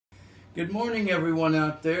Good morning, everyone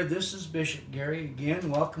out there. This is Bishop Gary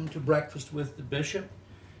again. Welcome to Breakfast with the Bishop.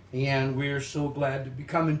 And we're so glad to be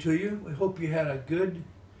coming to you. We hope you had a good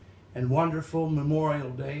and wonderful Memorial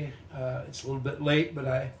Day. It's a little bit late, but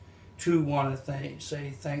I too want to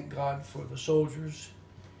say thank God for the soldiers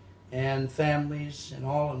and families and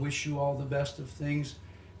all, and wish you all the best of things.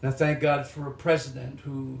 And I thank God for a president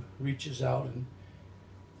who reaches out and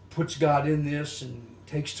puts God in this and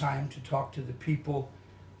takes time to talk to the people.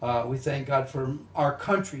 We thank God for our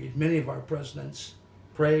country, many of our presidents,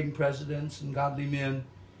 praying presidents and godly men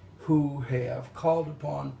who have called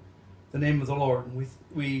upon the name of the Lord.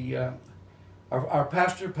 And our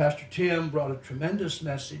pastor, Pastor Tim, brought a tremendous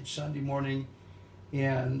message Sunday morning,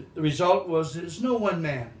 and the result was that no one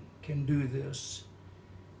man can do this.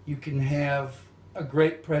 You can have a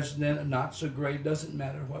great president, a not so great, doesn't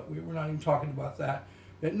matter what, we're not even talking about that.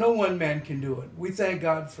 That no one man can do it. We thank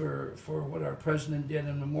God for what our president did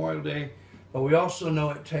on Memorial Day, but we also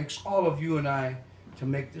know it takes all of you and I to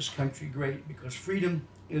make this country great, because freedom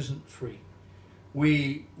isn't free.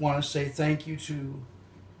 We want to say thank you to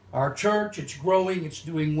our church. It's growing, it's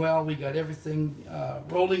doing well. We got everything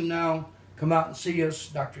rolling now. Come out and see us.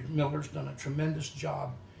 Dr. Miller's done a tremendous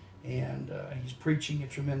job, and he's preaching a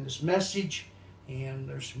tremendous message, and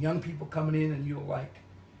there's some young people coming in, and you'll like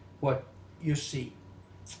what you see.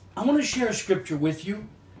 I want to share a scripture with you.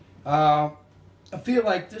 I feel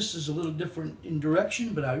like this is a little different in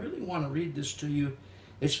direction, but I really want to read this to you.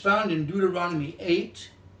 It's found in Deuteronomy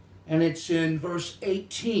 8, and it's in verse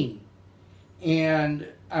 18. And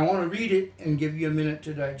I want to read it and give you a minute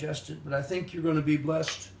to digest it, but I think you're going to be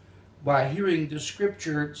blessed by hearing the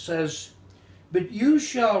scripture. It says, "But you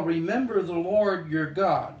shall remember the Lord your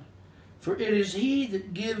God, for it is he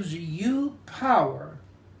that gives you power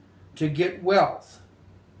to get wealth."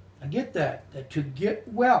 I get that to get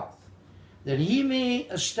wealth, that he may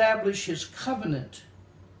establish his covenant,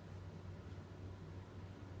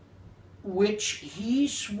 which he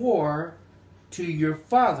swore to your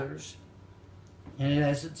fathers, and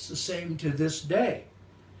as it's the same to this day.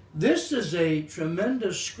 This is a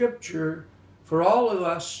tremendous scripture for all of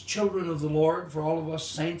us children of the Lord, for all of us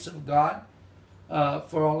saints of God,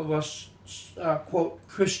 for all of us, quote,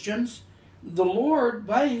 Christians. The Lord,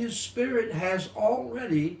 by his Spirit, has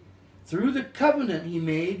already, through the covenant he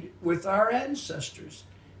made with our ancestors,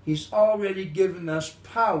 he's already given us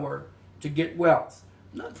power to get wealth.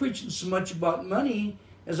 I'm not preaching so much about money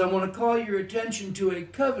as I want to call your attention to a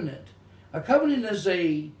covenant. A covenant is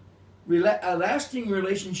a lasting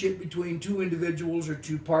relationship between two individuals or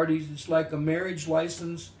two parties. It's like a marriage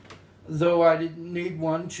license. Though I didn't need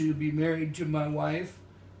one to be married to my wife,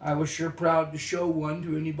 I was sure proud to show one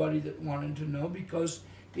to anybody that wanted to know, because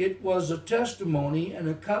it was a testimony and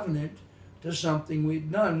a covenant to something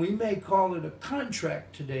we'd done. We may call it a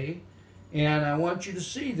contract today, and I want you to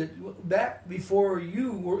see that back before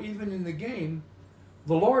you were even in the game,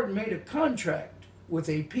 the Lord made a contract with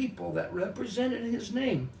a people that represented his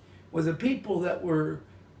name, with a people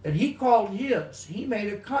that he called his. He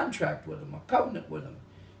made a contract with them, a covenant with them.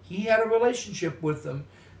 He had a relationship with them,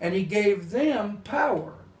 and he gave them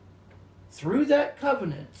power through that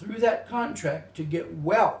covenant, through that contract, to get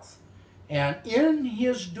wealth. And in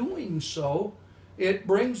his doing so, it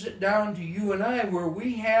brings it down to you and I, where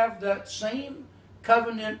we have that same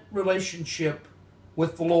covenant relationship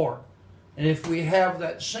with the Lord. And if we have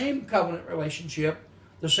that same covenant relationship,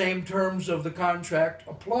 the same terms of the contract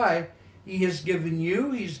apply. He has given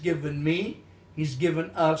you, he's given me, he's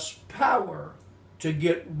given us power to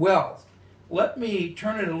get wealth. Let me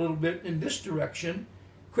turn it a little bit in this direction.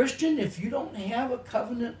 Christian, if you don't have a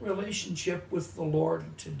covenant relationship with the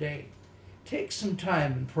Lord today, take some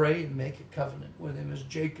time and pray and make a covenant with him, as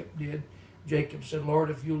Jacob did. Jacob said, "Lord,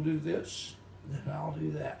 if you'll do this, then I'll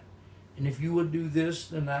do that. And if you will do this,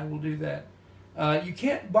 then I will do that." You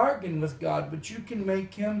can't bargain with God, but you can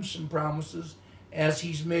make him some promises, as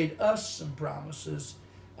he's made us some promises.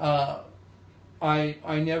 I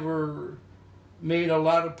never made a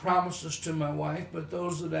lot of promises to my wife, but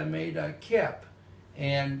those that I made, I kept.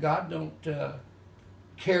 And God don't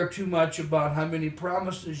care too much about how many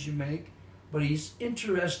promises you make, but he's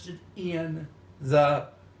interested in the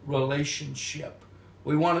relationship.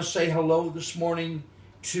 We want to say hello this morning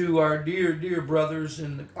to our dear, dear brothers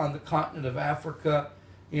on the continent of Africa,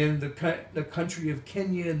 in the country of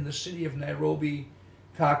Kenya, in the city of Nairobi,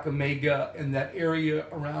 Kakamega, and that area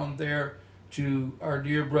around there, to our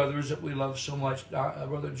dear brothers that we love so much,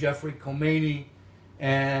 Brother Jeffrey Khomeini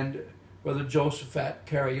and Brother Josephat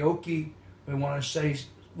Karaoke. We want to say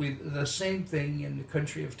the same thing in the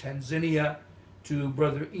country of Tanzania to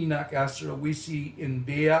Brother Enoch Asarawisi in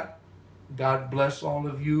Mbeya. God bless all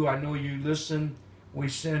of you. I know you listen. We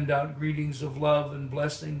send out greetings of love and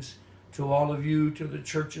blessings to all of you, to the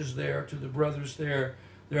churches there, to the brothers there.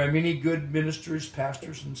 There are many good ministers,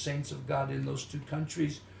 pastors, and saints of God in those two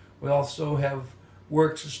countries. We also have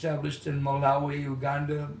works established in Malawi,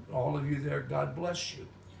 Uganda. All of you there, God bless you.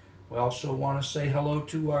 We also want to say hello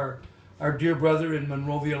to our dear brother in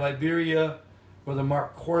Monrovia, Liberia, Brother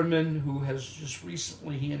Mark Corman, who has just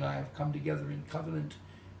recently, he and I have come together in covenant,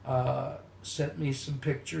 sent me some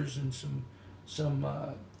pictures and some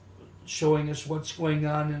showing us what's going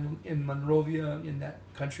on in Monrovia, in that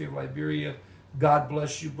country of Liberia. God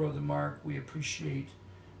bless you, Brother Mark. We appreciate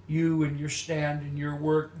you and your stand and your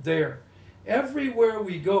work there. Everywhere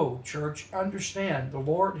we go, church, understand the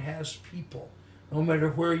Lord has people. No matter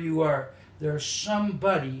where you are, there's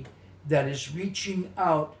somebody that is reaching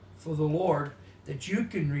out for the Lord that you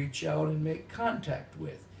can reach out and make contact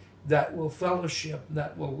with, that will fellowship,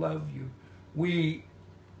 that will love you. We,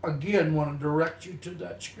 again, want to direct you to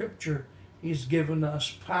that scripture. He's given us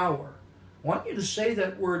power. I want you to say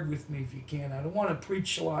that word with me if you can. I don't want to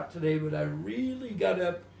preach a lot today, but I really got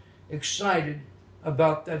up excited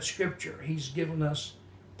about that scripture. He's given us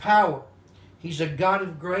power. He's a God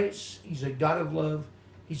of grace. He's a God of love.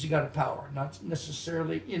 He's a God of power. Not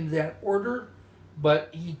necessarily in that order, but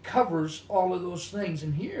he covers all of those things.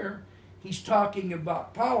 And here, he's talking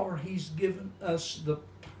about power. He's given us the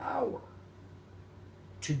power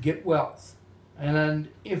to get wealth. And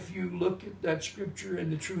if you look at that scripture in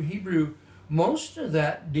the true Hebrew, most of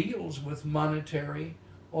that deals with monetary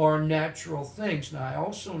or natural things. Now, I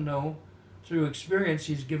also know through experience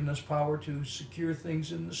he's given us power to secure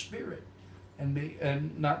things in the spirit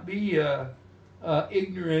and not be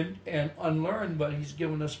ignorant and unlearned, but he's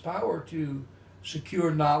given us power to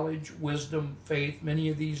secure knowledge, wisdom, faith, many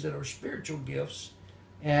of these that are spiritual gifts.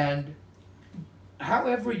 And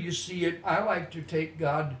however you see it, I like to take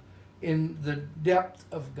God in the depth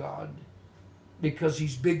of God, because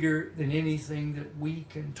he's bigger than anything that we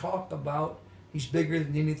can talk about. He's bigger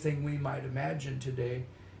than anything we might imagine today.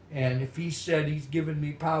 And if he said he's given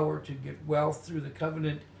me power to get wealth through the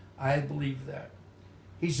covenant, I believe that.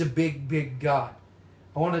 He's a big, big God.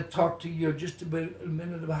 I want to talk to you just a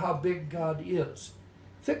minute about how big God is.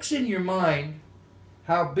 Fix in your mind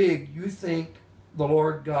how big you think the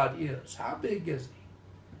Lord God is. How big is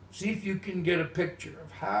he? See if you can get a picture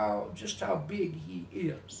of just how big he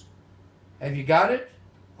is. Have you got it?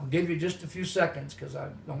 I'll give you just a few seconds because I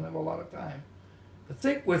don't have a lot of time. But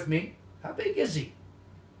think with me, how big is he?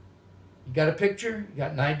 You got a picture? You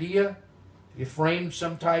got an idea? You framed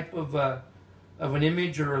some type of an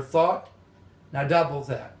image or a thought? Now double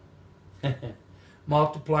that.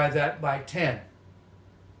 Multiply that by 10.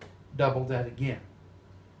 Double that again.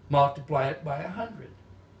 Multiply it by 100.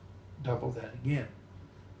 Double that again.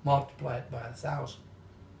 Multiply it by 1,000.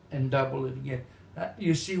 And double it again.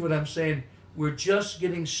 You see what I'm saying? We're just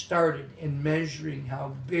getting started in measuring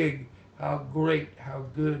how big, how great, how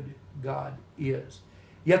good God is.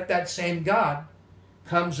 Yet that same God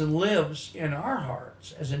comes and lives in our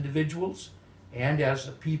hearts as individuals and as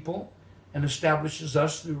a people, and establishes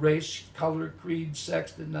us through race, color, creed,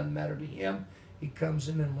 sex. It doesn't matter to him. He comes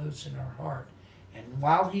in and lives in our heart. And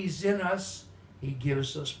while he's in us, he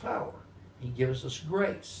gives us power. He gives us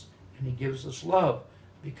grace. And he gives us love.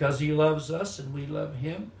 Because he loves us and we love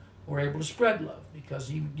him, we're able to spread love. Because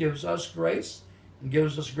he gives us grace and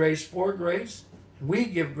gives us grace for grace, and we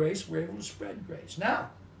give grace, we're able to spread grace.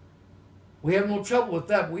 Now, we have no trouble with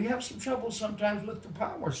that. We have some trouble sometimes with the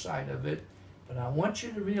power side of it. But I want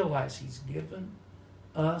you to realize he's given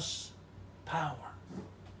us power.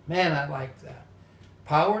 Man, I like that.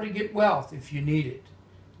 Power to get wealth if you need it.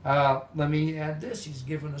 Let me add this. He's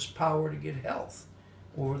given us power to get health.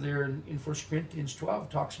 Over there in 1 Corinthians 12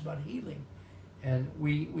 talks about healing. And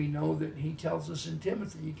we know that he tells us in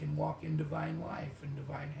Timothy you can walk in divine life and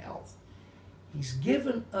divine health. He's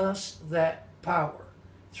given us that power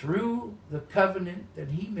through the covenant that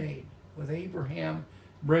he made with Abraham,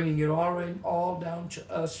 bringing it all down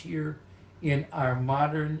to us here in our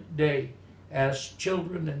modern day as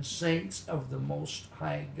children and saints of the Most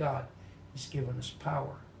High God. He's given us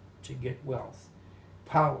power to get wealth.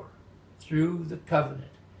 Power through the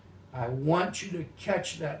covenant. I want you to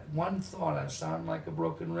catch that one thought. I sound like a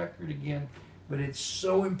broken record again, but it's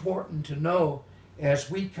so important to know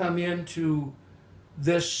as we come into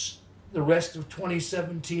this, the rest of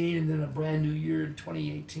 2017 and then a brand new year in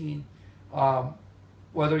 2018,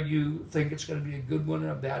 whether you think it's going to be a good one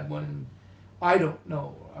or a bad one, and I don't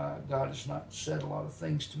know. God has not said a lot of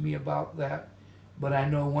things to me about that, but I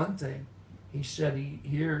know one thing. He said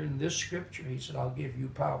here in this scripture, he said, I'll give you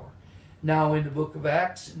power. Now in the book of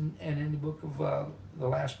Acts and in the book of the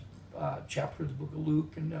last chapter of the book of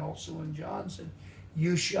Luke, and also in John, said,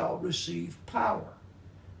 you shall receive power.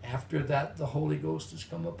 After that, the Holy Ghost has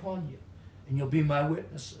come upon you, and you'll be my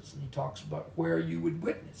witnesses. And he talks about where you would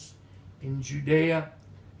witness. In Judea,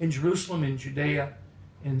 in Jerusalem, in Judea,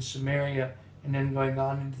 in Samaria, and then going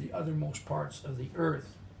on into the othermost parts of the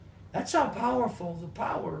earth. That's how powerful the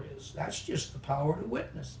power is. That's just the power to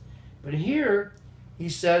witness. But here, he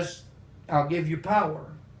says, I'll give you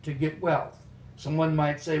power to get wealth. Someone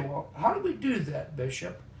might say, well, how do we do that,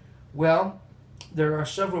 Bishop? Well, there are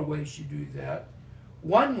several ways you do that.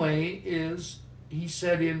 One way is, he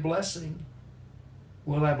said, in blessing,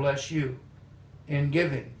 will I bless you. In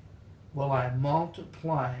giving, will I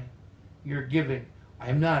multiply your giving.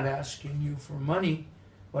 I'm not asking you for money,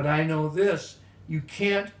 but I know this. You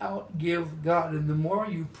can't outgive God. And the more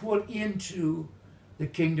you put into the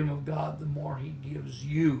kingdom of God, the more he gives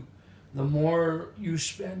you. The more you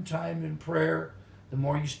spend time in prayer, the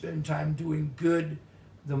more you spend time doing good,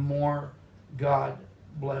 the more God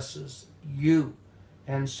blesses you.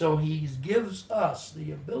 And so he gives us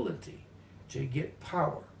the ability to get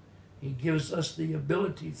power. He gives us the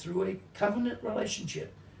ability through a covenant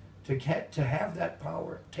relationship to have that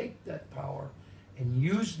power, take that power, and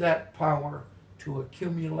use that power to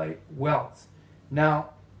accumulate wealth.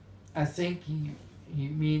 Now, I think he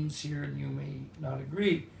means here, and you may not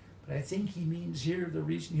agree, but I think he means here the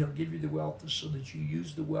reason he'll give you the wealth is so that you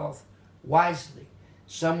use the wealth wisely.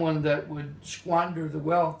 Someone that would squander the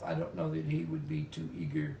wealth, I don't know that he would be too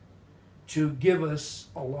eager to give us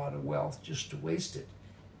a lot of wealth just to waste it.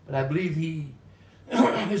 But I believe he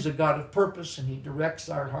is a God of purpose, and he directs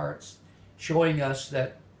our hearts, showing us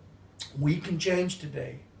that we can change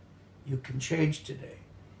today. You can change today.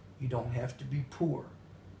 You don't have to be poor.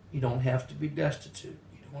 You don't have to be destitute.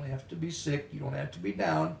 You don't have to be sick. You don't have to be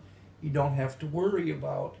down. You don't have to worry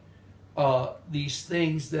about these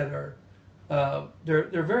things that are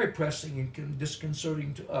they're very pressing and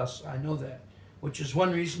disconcerting to us. I know that, which is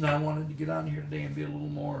one reason I wanted to get on here today and be a little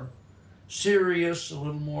more serious, a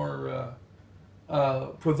little more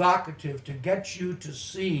provocative, to get you to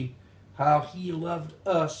see how he loved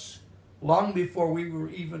us long before we were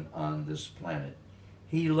even on this planet.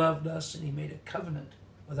 He loved us, and he made a covenant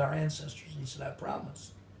with our ancestors. He said, I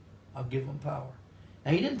promise I'll give them power.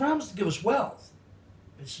 Now, he didn't promise to give us wealth.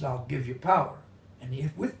 He said, I'll give you power. And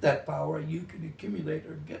if with that power, you can accumulate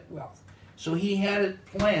or get wealth. So he had it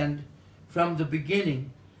planned from the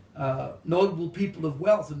beginning. Notable people of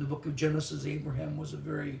wealth in the book of Genesis, Abraham was a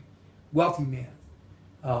very wealthy man.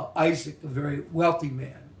 Isaac, a very wealthy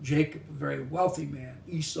man. Jacob, a very wealthy man.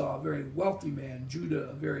 Esau, a very wealthy man. Judah,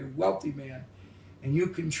 a very wealthy man. And you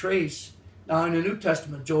can trace, now in the New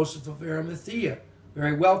Testament, Joseph of Arimathea,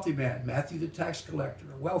 very wealthy man. Matthew the tax collector,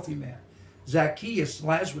 a wealthy man. Zacchaeus,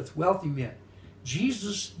 Lazarus, wealthy men.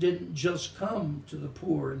 Jesus didn't just come to the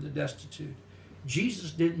poor and the destitute.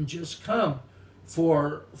 Jesus didn't just come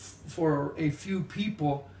for a few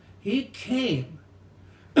people. He came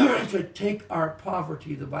to take our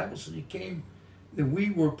poverty. The Bible said he came that we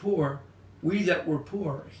were poor, we that were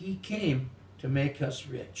poor. He came to make us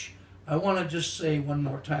rich. I want to just say one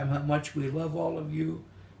more time how much we love all of you,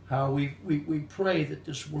 how we pray that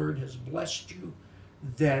this word has blessed you,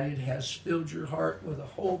 that it has filled your heart with a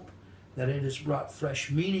hope, that it has brought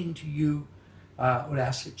fresh meaning to you. I would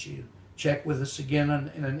ask that you check with us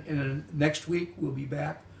again. Next week we'll be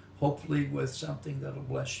back, hopefully with something that will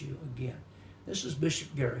bless you again. This is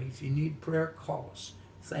Bishop Gary. If you need prayer, call us.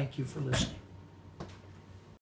 Thank you for listening.